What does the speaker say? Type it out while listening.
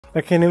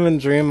I can't even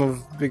dream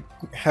of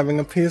having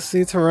a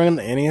PC to run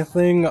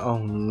anything. Oh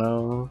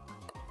no.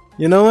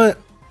 You know what?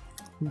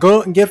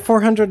 Go get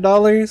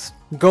 $400.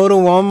 Go to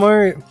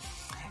Walmart.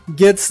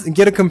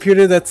 Get a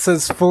computer that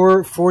says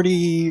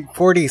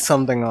 40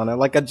 something on it,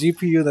 like a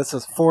GPU that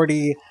says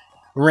 40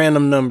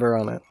 random number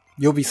on it.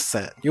 You'll be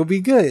set. You'll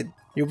be good.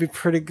 You'll be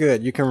pretty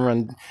good. You can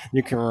run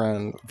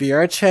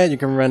VR chat. You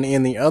can run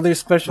any other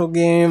special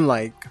game.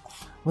 Like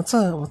what's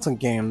a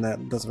game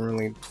that doesn't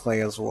really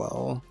play as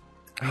well?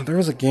 Oh, there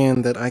was a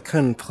game that I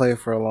couldn't play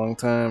for a long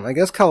time. I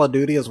guess Call of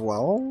Duty as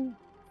well.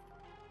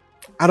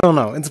 I don't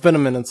know. It's been a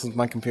minute since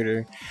my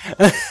computer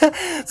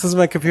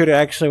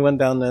actually went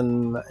down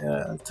in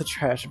to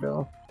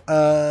Trashville.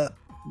 That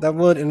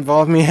would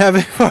involve me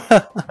having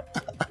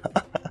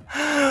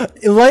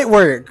light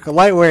work.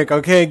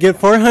 Okay, get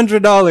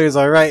 $400.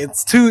 All right,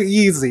 it's too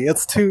easy.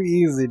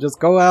 Just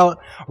go out,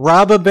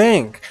 rob a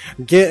bank,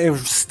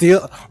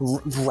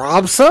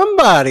 rob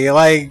somebody.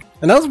 Like,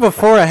 and that was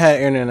before I had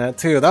internet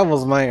too. That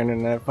was my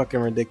internet. Fucking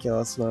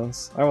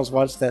ridiculousness. I was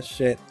watch that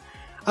shit.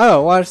 I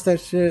would watch that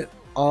shit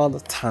all the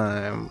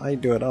time. I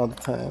do it all the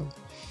time.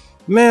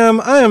 Ma'am,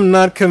 I am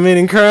not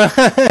committing crimes.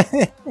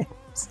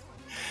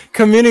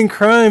 Committing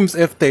crimes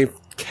if they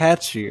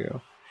catch you.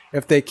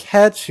 If they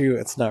catch you,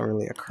 it's not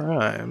really a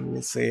crime.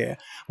 You see,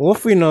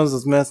 Wolfie knows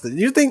his method.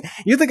 You think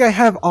I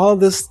have all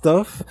this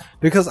stuff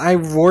because I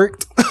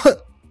worked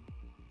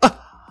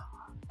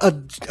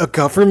a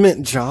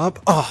government job?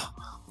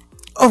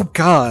 Oh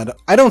God,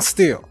 I don't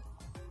steal.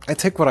 I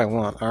take what I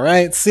want. All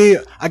right. See,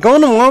 I go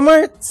into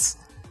Walmart's.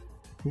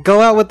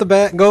 Go out with the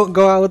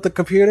go out with the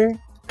computer.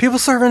 People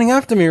start running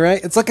after me,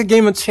 right? It's like a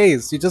game of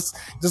chase. You just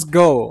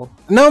go.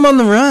 Now I'm on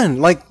the run.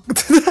 Like,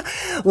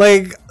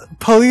 like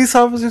police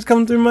officers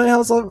come through my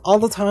house all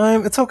the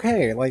time. It's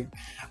okay. Like,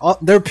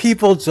 they're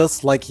people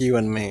just like you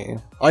and me.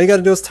 All you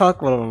gotta do is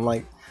talk with them.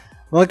 Like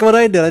what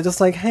I did. I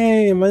just like,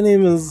 hey, my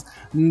name is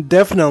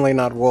definitely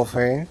not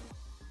Wolfie,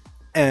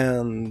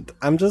 and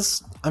I'm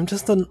just a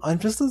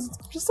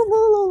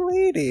little old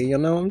lady, you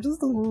know. I'm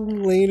just a little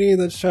lady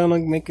that's trying to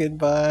make it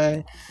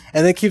by,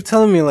 and they keep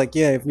telling me like,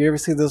 yeah, if you ever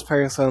see this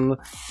person,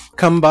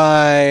 come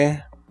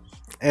by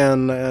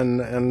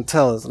and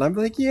tell us. And I'm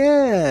like,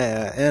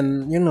 yeah,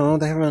 and you know,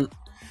 they haven't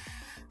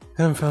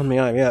found me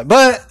out yet.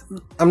 But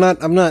I'm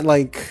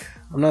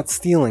not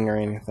stealing or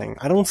anything.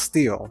 I don't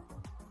steal.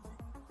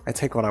 I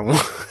take what I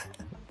want.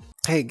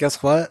 Hey,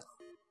 guess what?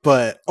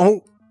 But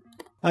oh,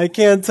 I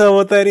can't tell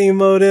what that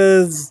emote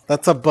is.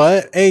 That's a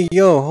butt? Hey,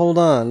 yo, hold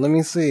on. Let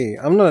me see.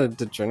 I'm not a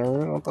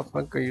degenerate. What the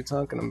fuck are you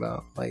talking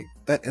about? Like,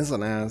 that is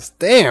an ass.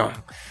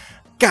 Damn.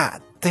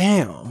 God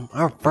damn.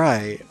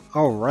 Alright.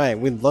 Alright.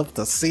 We'd love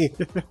to see.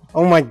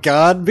 Oh my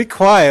god. Be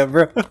quiet,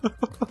 bro.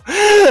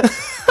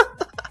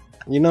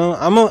 You know,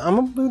 I'm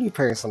a booty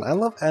person. I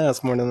love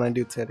ass more than I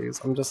do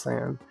titties. I'm just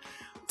saying.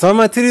 To all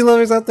my titty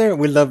lovers out there,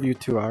 we love you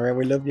too, alright?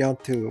 We love y'all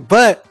too.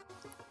 But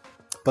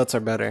butts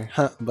are better.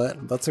 Huh?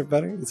 Butts are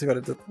better? You see what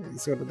I did? You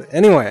see what I did?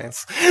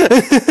 Anyways.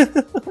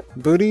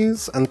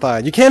 Booties and thigh.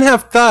 You can't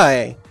have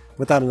thigh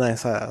without a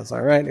nice ass,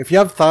 alright? If you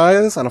have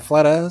thighs and a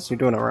flat ass, you're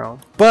doing it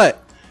wrong.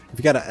 But if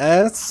you got an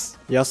ass,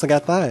 you also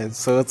got thighs.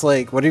 So it's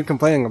like, what are you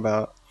complaining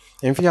about?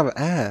 And if you have an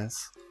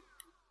ass,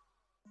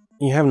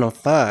 you have no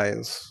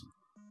thighs,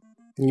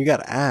 and you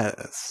got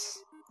ass.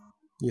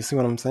 You see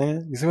what I'm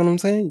saying? You see what I'm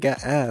saying? You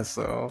got ass,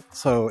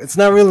 so it's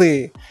not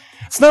really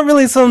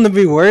something to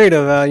be worried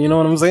about, you know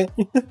what I'm saying?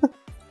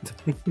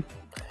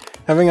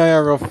 Having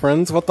IRL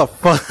friends? What the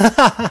fuck?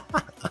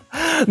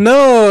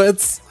 No,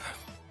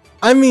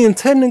 I mean,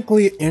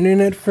 technically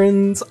internet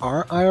friends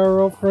are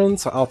IRL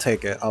friends, so I'll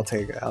take it.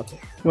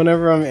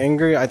 Whenever I'm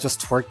angry, I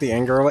just twerk the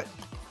anger away.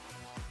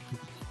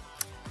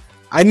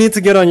 I need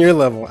to get on your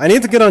level.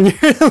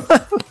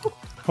 Level.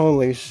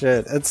 Holy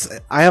shit.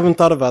 I haven't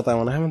thought about that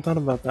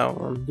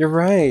one. You're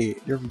right.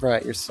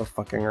 You're so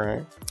fucking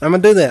right. I'm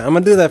gonna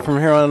do that from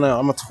here on out.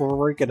 I'm gonna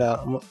twerk it out.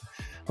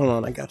 Hold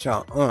on, I got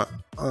y'all.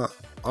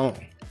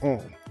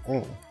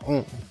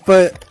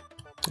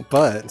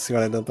 But, see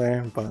what I did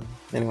there? But,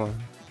 anyway.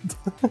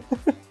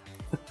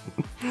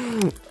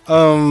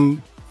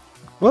 What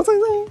was I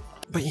saying?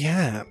 But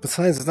yeah,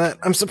 besides that,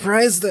 I'm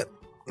surprised that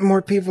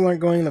more people aren't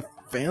going to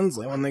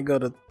Fansly when they go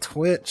to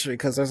Twitch,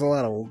 because there's a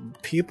lot of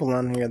people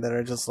on here that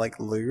are just like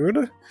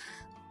lewd.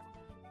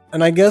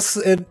 And I guess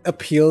it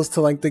appeals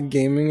to like the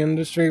gaming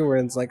industry where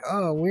it's like,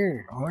 oh,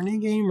 we're horny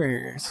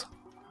gamers.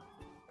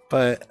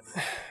 But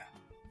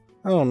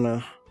I don't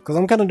know, because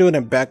I'm kind of doing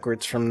it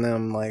backwards from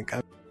them. Like,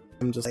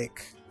 I'm just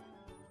like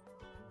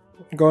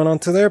going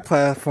onto their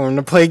platform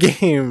to play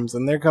games,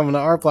 and they're coming to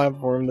our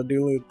platform to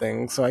do lewd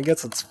things. So I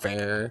guess it's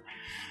fair.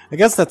 I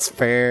guess that's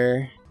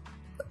fair.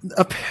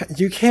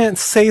 You can't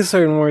say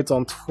certain words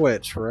on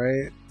Twitch,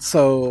 right?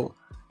 So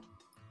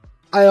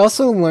I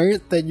also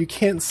learned that you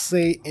can't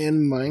say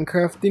in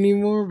Minecraft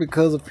anymore,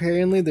 because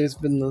apparently there's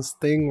been this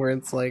thing where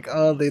it's like,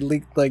 oh, they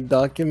leaked like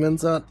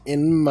documents out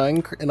in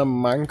a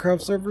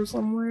Minecraft server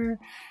somewhere,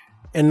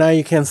 and now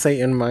you can't say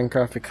in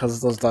Minecraft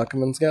because those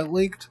documents got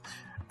leaked.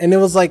 And it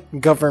was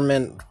like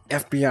government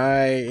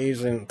FBI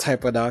agent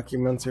type of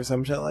documents or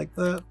some shit like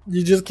that.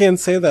 You just can't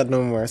say that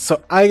no more.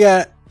 So I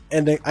got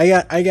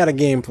a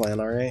game plan,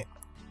 alright?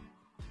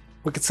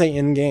 We could say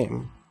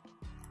in-game.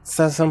 It's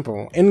that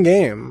simple.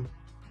 In-game.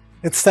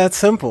 It's that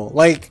simple.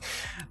 Like,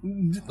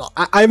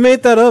 I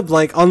made that up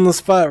like on the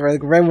spot,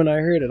 right when I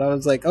heard it. I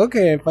was like,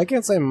 okay, if I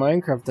can't say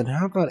Minecraft, then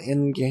how about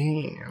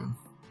in-game?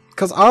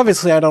 Because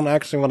obviously I don't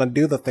actually want to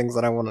do the things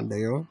that I want to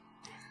do.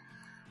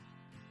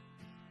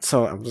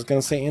 So I'm just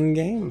gonna say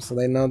in-game, so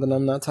they know that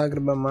I'm not talking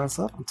about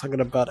myself. I'm talking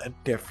about a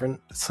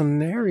different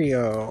scenario.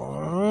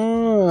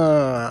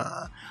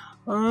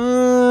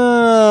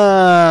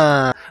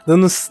 The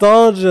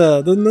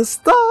nostalgia! The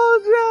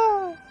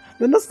nostalgia!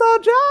 The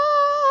nostalgia!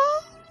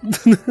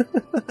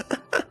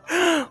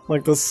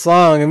 Like the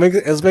song,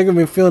 it's making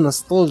me feel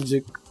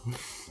nostalgic.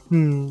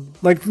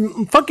 Like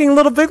fucking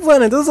Little Big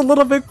Planet. This is a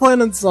Little Big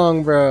Planet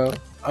song, bro.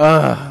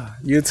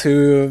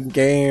 YouTube,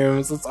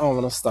 games, it's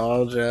all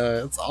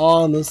nostalgia. It's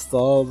all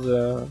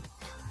nostalgia.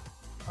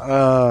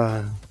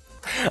 I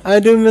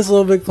do miss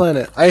Little Big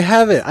Planet. I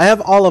have it. I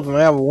have all of them.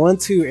 I have 1,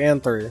 2,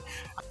 and 3.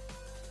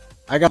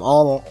 I got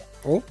all.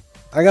 Oh,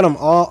 I got them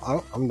all.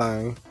 Oh, I'm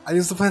dying. I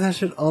used to play that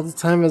shit all the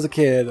time as a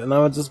kid, and I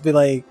would just be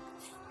like,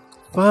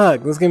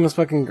 fuck, this game is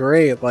fucking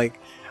great. Like,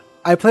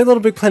 I played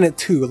Little Big Planet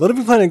 2. Little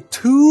Big Planet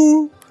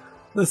 2,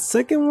 the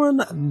second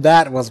one,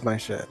 that was my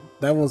shit.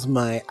 That was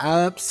my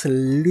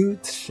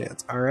absolute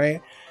shit,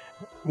 alright?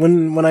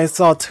 When I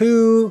saw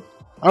 2,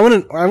 I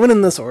went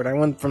in this order. I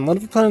went from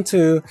Little Big Planet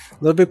 2,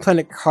 Little Big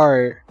Planet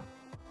Kart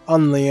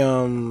on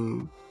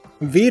the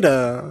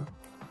Vita,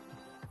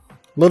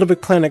 Little Big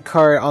Planet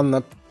Kart on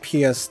the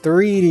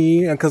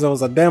PS3, because it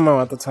was a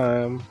demo at the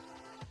time,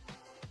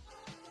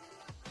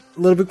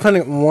 Little Big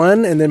Planet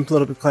 1, and then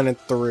Little Big Planet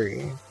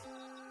 3.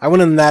 I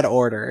went in that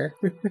order.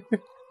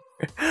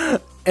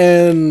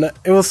 And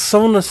it was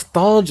so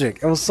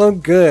nostalgic. It was so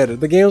good.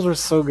 The games were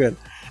so good.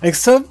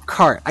 Except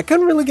Kart. I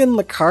couldn't really get in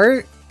the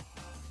Kart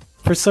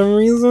for some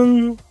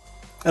reason.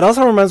 It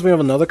also reminds me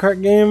of another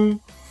Kart game.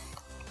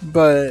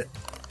 But,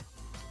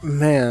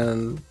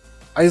 man,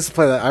 I used to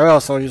play that. I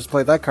also used to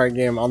play that Kart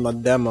game on the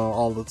demo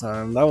all the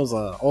time. That was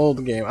an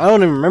old game. I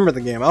don't even remember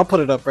the game. I'll put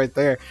it up right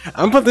there.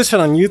 I'm gonna put this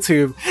shit on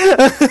YouTube.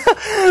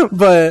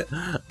 But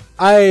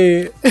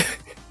I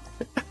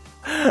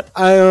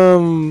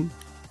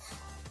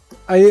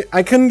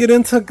couldn't get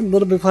into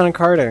Little Big Planet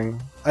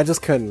karting. I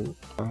just couldn't.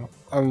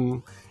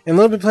 In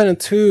Little Big Planet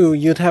 2,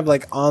 you'd have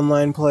like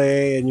online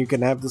play, and you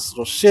could have this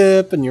little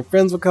ship, and your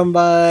friends would come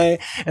by,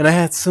 and I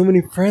had so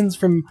many friends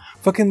from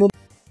fucking Little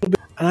Big,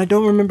 and I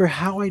don't remember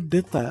how I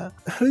did that.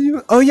 How do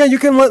you? Oh yeah, you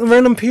can let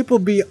random people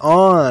be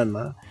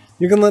on.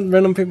 You can let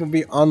random people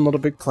be on Little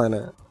Big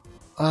Planet.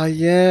 Oh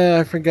yeah,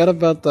 I forgot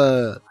about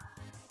that.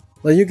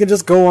 Like, you can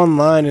just go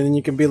online and then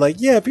you can be like,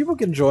 yeah, people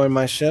can join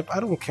my ship,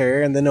 I don't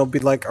care, and then it'll be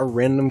like a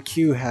random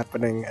queue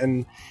happening,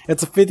 and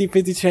it's a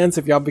 50-50 chance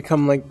if y'all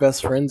become like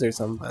best friends or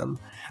something.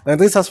 And at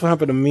least that's what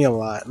happened to me a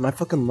lot, and I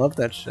fucking love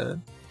that shit.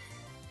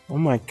 Oh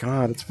my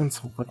god, it's been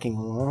so fucking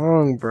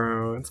long,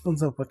 bro. It's been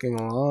so fucking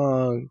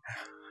long.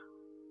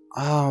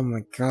 Oh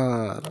my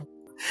god.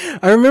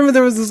 I remember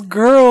there was this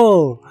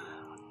girl!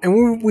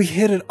 And we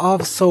hit it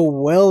off so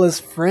well as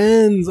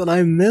friends, and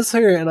I miss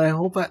her, and I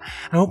hope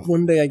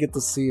one day I get to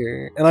see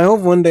her. And I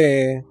hope one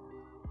day,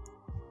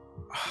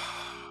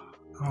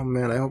 oh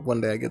man, I hope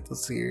one day I get to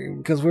see her,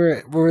 because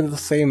we're the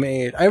same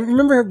age. I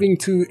remember her being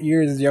 2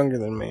 years younger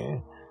than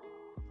me.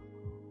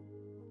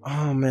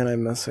 Oh man, I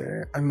miss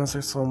her. I miss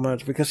her so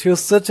much, because she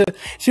was such a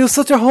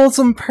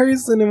wholesome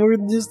person, and we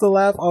used to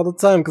laugh all the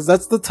time, because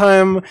that's the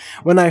time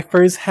when I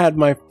first had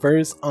my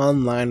first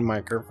online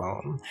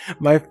microphone.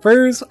 My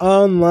first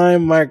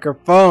online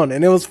microphone,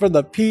 and it was for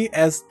the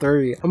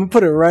PS3. I'm gonna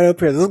put it right up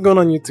here. This is going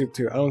on YouTube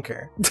too. I don't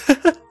care.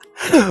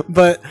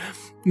 But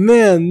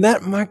man,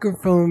 that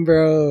microphone,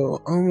 bro.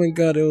 Oh my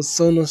god, it was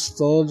so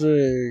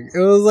nostalgic. It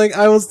was like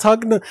I was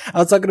talking to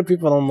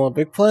people on Little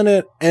Big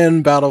Planet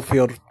and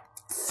Battlefield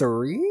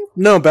 3?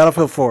 No,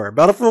 Battlefield 4.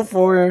 Battlefield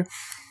 4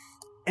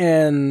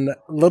 and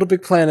Little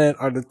Big Planet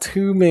are the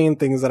 2 main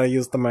things that I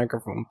use the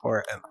microphone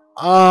for. And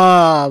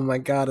oh my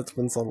god, it's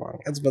been so long.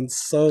 It's been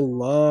so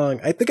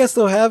long. I think I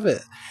still have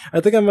it.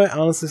 I think I might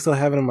honestly still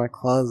have it in my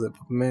closet.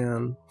 But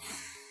man,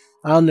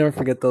 I'll never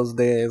forget those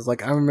days.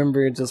 Like, I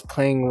remember just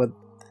playing with...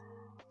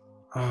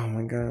 Oh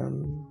my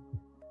god.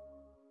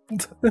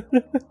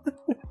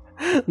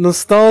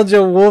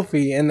 Nostalgia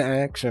Wolfie in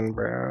action,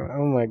 bro.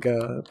 Oh my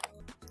god.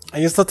 I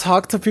used to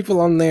talk to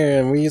people on there,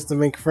 and we used to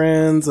make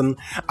friends, and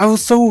I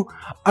was so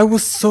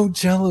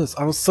jealous.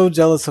 I was so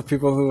jealous of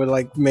people who would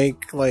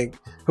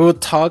who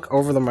would talk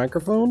over the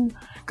microphone,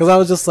 because I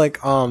was just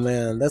like, oh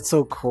man, that's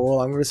so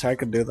cool. I wish I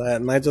could do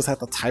that, and I just had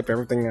to type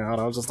everything out.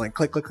 I was just like,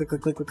 click, click, click,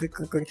 click, click, click, click,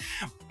 click, click.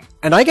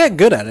 And I got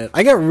good at it.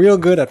 I got real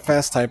good at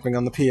fast typing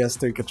on the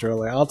PS3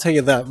 controller. I'll tell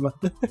you that much.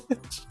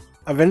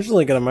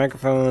 Eventually get a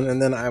microphone, and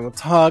then I would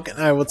talk, and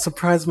I would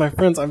surprise my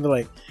friends. I'd be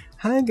like,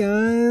 Hi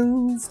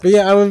guys! But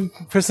yeah, I would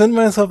present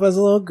myself as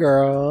a little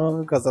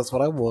girl, because that's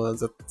what I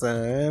was at the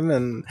time,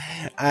 and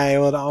I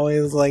would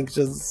always like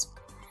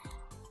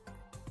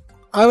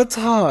I would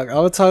talk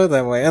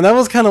that way, and that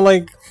was kind of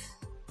like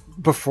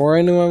before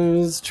I knew I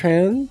was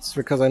trans,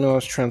 because I knew I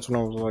was trans when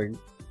I was like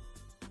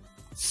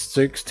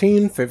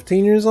 16,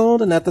 15 years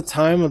old, and at the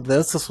time of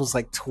this was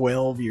like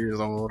 12 years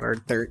old or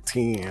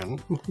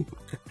 13.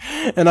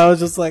 And I was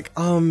just like,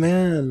 oh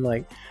man,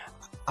 like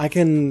I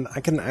can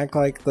act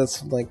like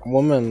this like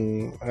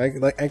woman,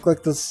 act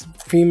like this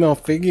female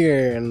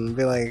figure, and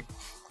be like,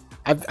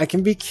 I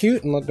can be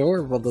cute and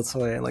adorable this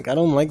way. Like, I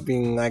don't like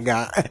being that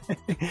guy.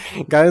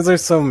 Guys are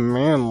so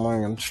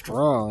manly and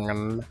strong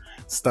and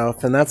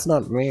stuff, and that's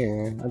not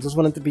me. I just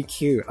wanted to be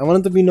cute. I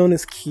wanted to be known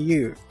as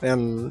cute,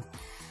 and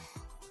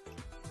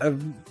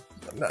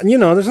you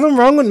know, there's nothing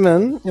wrong with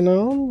men. You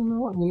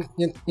know.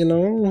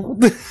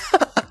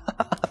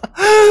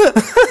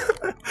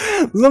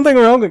 There's nothing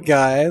wrong with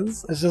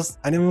guys. It's just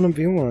I didn't want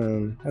to be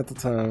one at the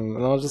time,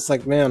 and I was just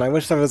like, man, I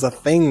wish there was a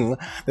thing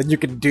that you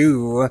could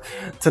do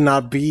to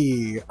not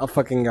be a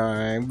fucking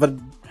guy. But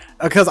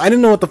because I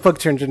didn't know what the fuck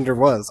transgender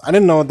was, I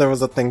didn't know there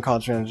was a thing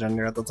called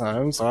transgender at the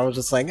time, so I was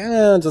just like,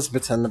 just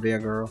pretend to be a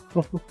girl,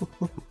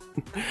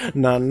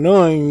 not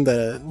knowing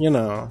that, you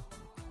know,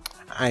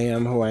 I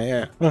am who I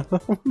am. What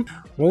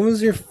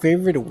was your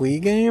favorite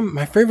Wii game?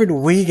 My favorite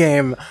Wii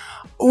game.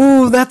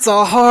 Ooh, that's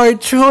a hard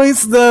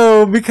choice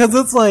though, because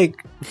it's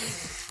like,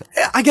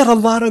 I got a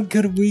lot of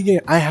good Wii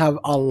games. I have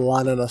a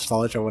lot of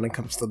nostalgia when it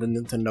comes to the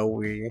Nintendo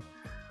Wii.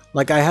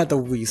 Like, I had the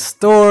Wii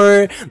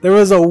Store, there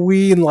was a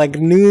Wii like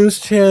news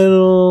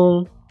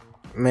channel,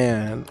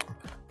 man.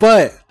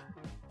 But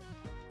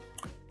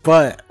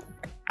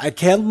I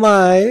can't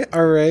lie,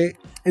 alright?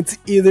 It's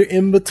either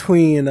in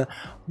between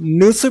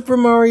New Super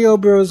Mario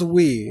Bros.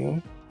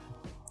 Wii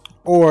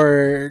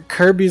or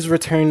Kirby's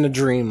Return to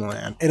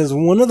Dreamland. It is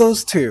one of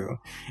those two,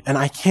 and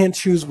I can't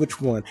choose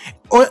which one.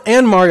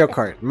 And Mario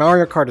Kart.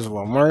 Mario Kart as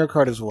well. Mario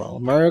Kart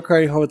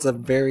holds a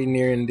very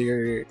near and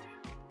dear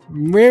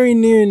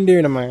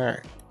to my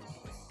heart.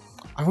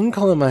 I wouldn't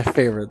call it my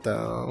favorite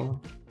though.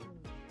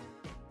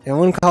 I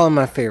wouldn't call it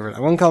my favorite.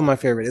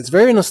 It's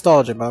very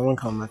nostalgic, but I wouldn't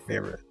call it my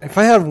favorite. If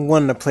I had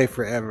one to play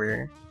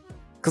forever,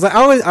 because I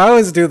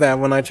always do that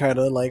when I try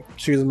to like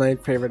choose my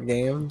favorite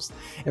games.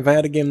 If I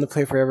had a game to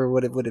play forever,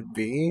 what would it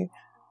be?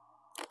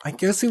 I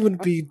guess it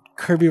would be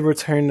Kirby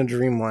Return to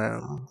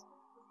Dreamland.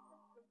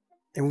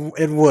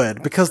 It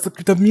would, because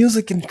the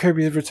music in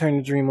Kirby Return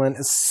to Dreamland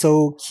is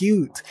so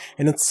cute,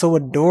 and it's so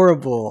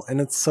adorable, and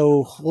it's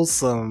so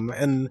wholesome,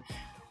 and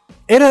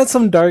it has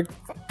some dark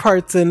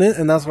parts in it,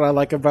 and that's what I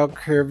like about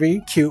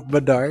Kirby. Cute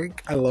but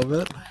dark. I love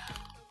it.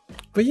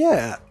 But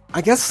yeah, I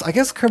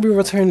guess Kirby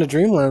Return to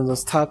Dreamland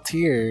is top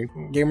tier.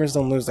 Gamers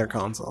don't lose their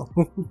console.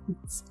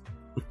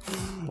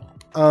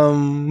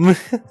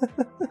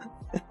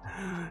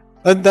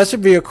 That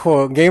should be a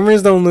quote.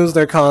 Gamers don't lose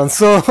their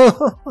console.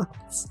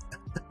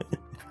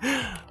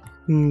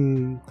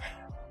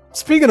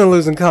 Speaking of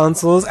losing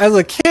consoles, as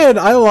a kid,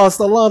 I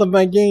lost a lot of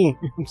my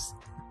games.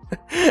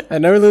 I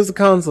never lose a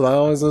console, I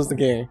always lose the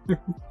game.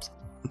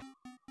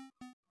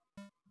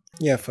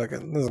 Yeah, fuck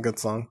it. This is a good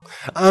song.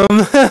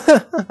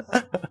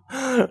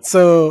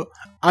 So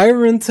I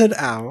rented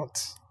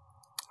out.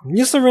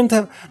 Used to rent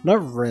out,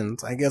 not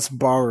rent, I guess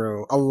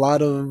borrow a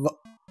lot of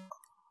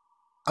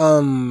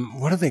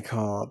what are they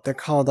called? They're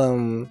called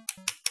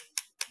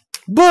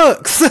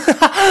books.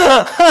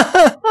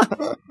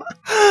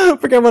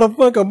 Forget what the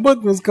fuck a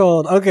book was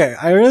called. Okay,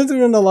 I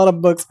rented a lot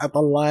of books at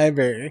the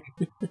library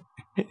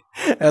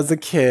as a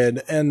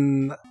kid,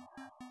 and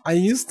I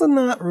used to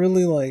not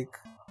really like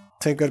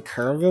take good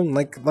care of them.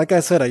 Like I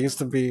said, I used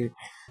to be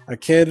a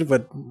kid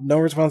with no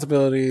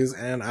responsibilities,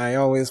 and I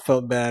always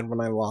felt bad when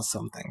I lost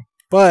something.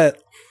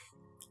 But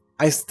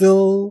I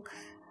still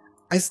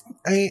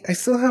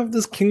have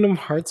this Kingdom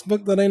Hearts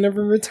book that I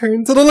never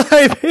returned to the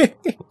library.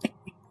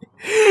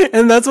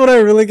 And that's what I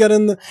really got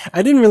into.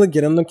 I didn't really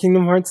get into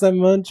Kingdom Hearts that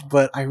much,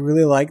 but I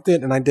really liked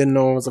it, and I didn't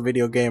know it was a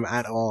video game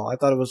at all. I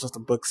thought it was just a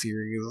book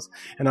series,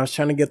 and I was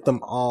trying to get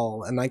them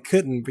all, and I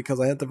couldn't because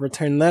I had to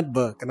return that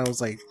book, and I was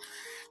like,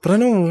 but I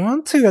don't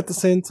want to at the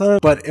same time.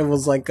 But it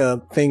was like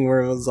a thing where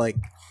it was like,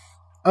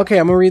 okay,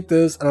 I'm gonna read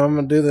this, and I'm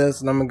gonna do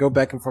this, and I'm gonna go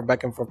back and forth,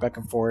 back and forth, back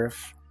and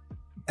forth.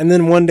 And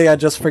then one day I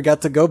just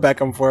forgot to go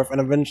back and forth,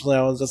 and eventually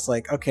I was just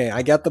like, okay,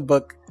 I got the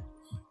book.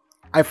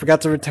 I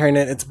forgot to return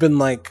it. It's been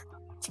a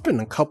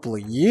couple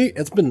of years.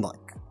 It's been like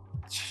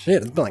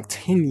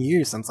 10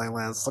 years since I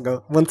last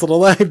went to the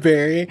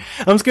library.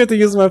 I'm scared to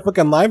use my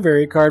fucking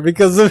library card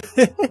because of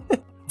it.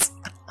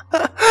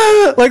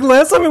 Like,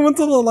 last time I went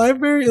to the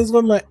library, it was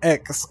with my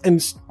ex,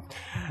 and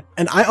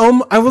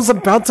I was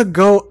about to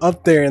go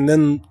up there, and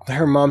then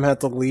her mom had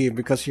to leave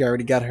because she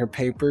already got her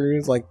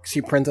papers. Like,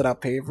 she printed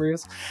out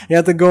papers. You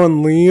had to go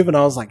and leave, and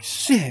I was like,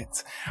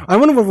 shit. I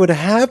wonder what would have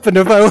happened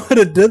if I would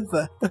have did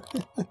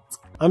that.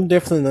 I'm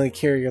definitely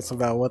curious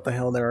about what the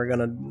hell they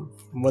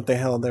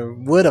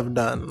would have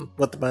done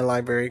with my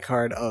library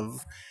card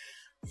of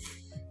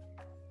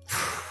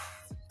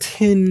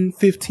 10,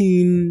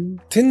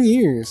 15, 10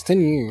 years, 10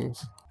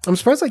 years. I'm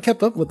surprised I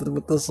kept up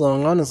with this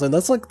long, honestly.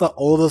 That's like the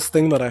oldest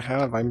thing that I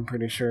have, I'm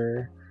pretty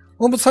sure.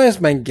 Well, besides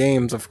my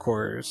games, of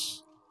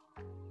course.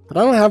 But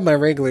I don't have my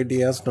regular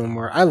DS no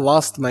more. I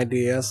lost my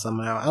DS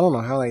somehow. I don't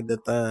know how I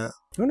did that.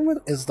 I wonder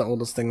what is the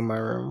oldest thing in my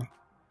room.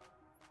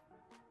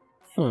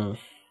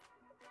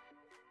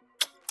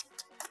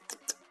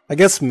 I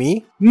guess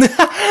me?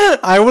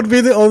 I would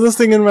be the oldest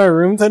thing in my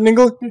room,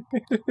 technically.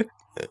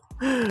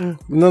 And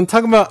I'm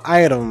talking about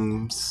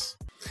items.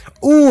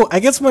 Ooh,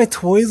 I guess my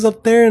toys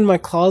up there in my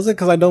closet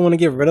because I don't want to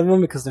get rid of them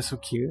because they're so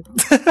cute.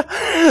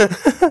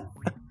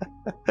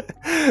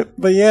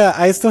 But yeah,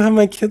 I still have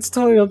my kid's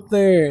toy up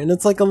there, and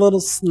it's like a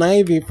little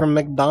Snivy from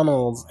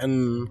McDonald's,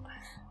 and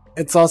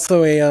it's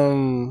also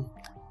a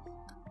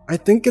I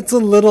think it's a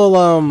little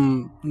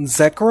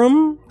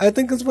Zekrom, I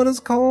think is what it's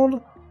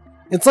called.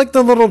 It's like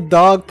the little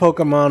dog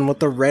Pokemon with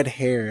the red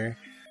hair.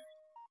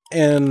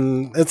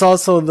 And it's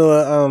also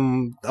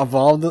the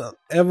evolved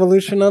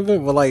evolution of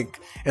it, where like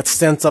it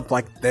stands up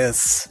like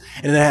this,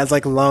 and it has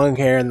like long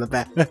hair in the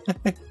back.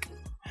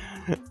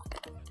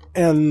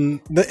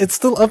 And it's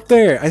still up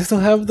there. I still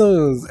have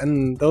those,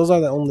 and those are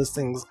the oldest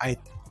things I'm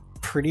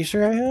pretty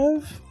sure I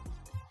have.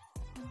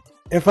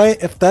 If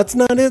that's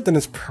not it, then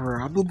it's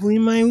probably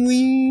my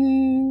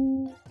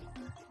Wii.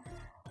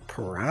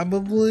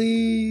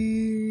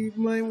 Probably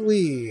my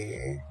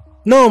Wii.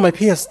 No, my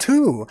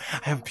PS2!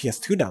 I have a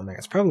PS2 down there.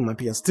 It's probably my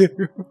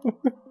PS2.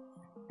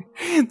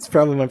 It's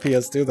probably my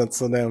PS2 that's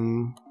so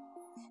damn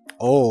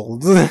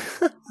old.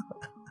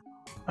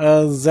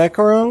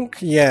 Zekrom?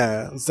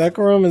 Yeah,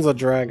 Zekrom is a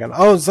dragon.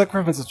 Oh,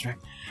 Zekrom is a dragon.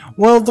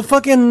 Well, the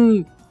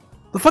fucking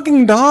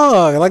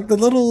dog! Like the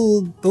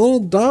little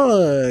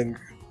dog.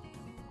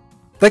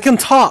 They can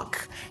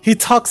talk! He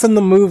talks in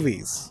the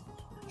movies.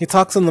 He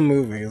talks in the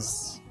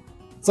movies.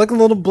 It's like a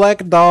little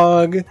black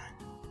dog.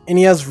 And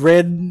he has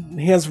red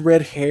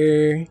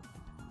hair.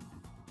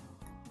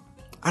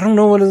 I don't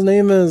know what his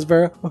name is,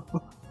 bro.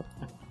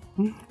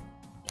 And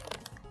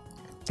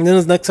then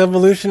his next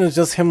evolution is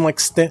just him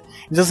like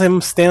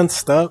stand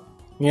stuck.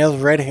 He has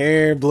red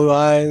hair, blue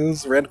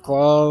eyes, red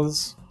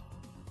claws.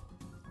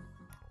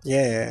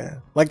 Yeah,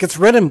 like it's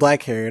red and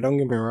black hair. Don't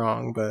get me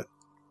wrong, but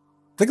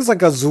I think it's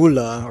like a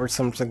Zula or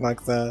something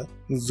like that.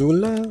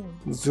 Zula,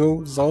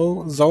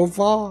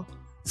 Zova.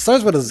 It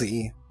starts with a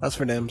Z. That's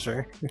for damn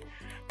sure.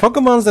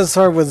 Pokemons that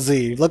start with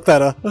Z. Look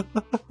that up.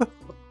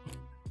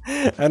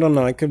 I don't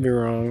know. I could be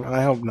wrong.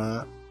 I hope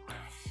not.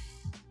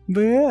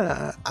 But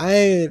yeah,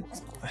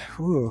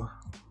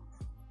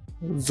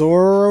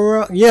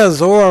 Zoroark. Yeah,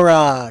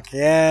 Zoroark.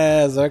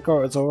 Yeah,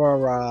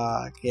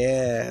 Zoroark.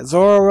 Yeah,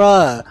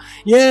 Zora.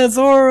 Yeah,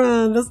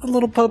 Zora. That's the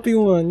little puppy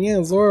one.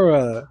 Yeah,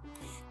 Zora.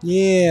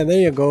 Yeah, there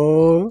you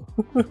go.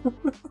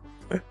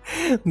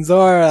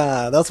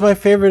 Zora. That's my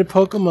favorite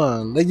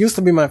Pokemon. That used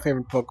to be my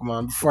favorite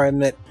Pokemon before I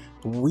met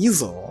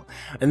Weasel.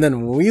 And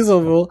then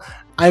Weasel,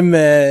 I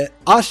met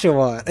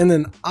Oshawott. And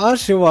then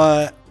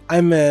Oshawott,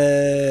 I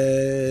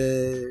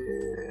met...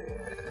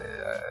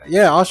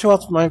 Yeah,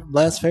 Oshawott's my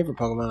last favorite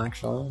Pokemon,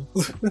 actually.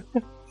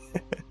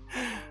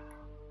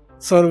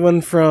 So it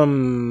went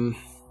from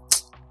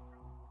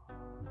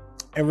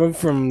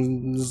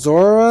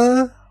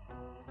Zora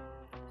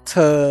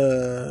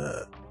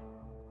to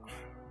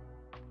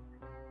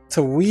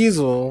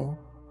Weasel,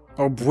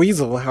 or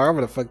Weasel,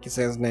 however the fuck you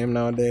say his name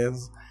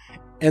nowadays.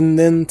 And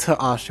then to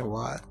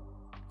Oshawott.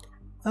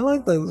 I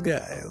like those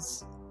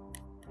guys.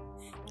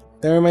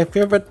 They're my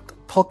favorite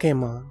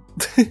Pokemon.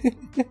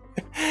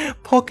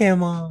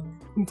 Pokemon.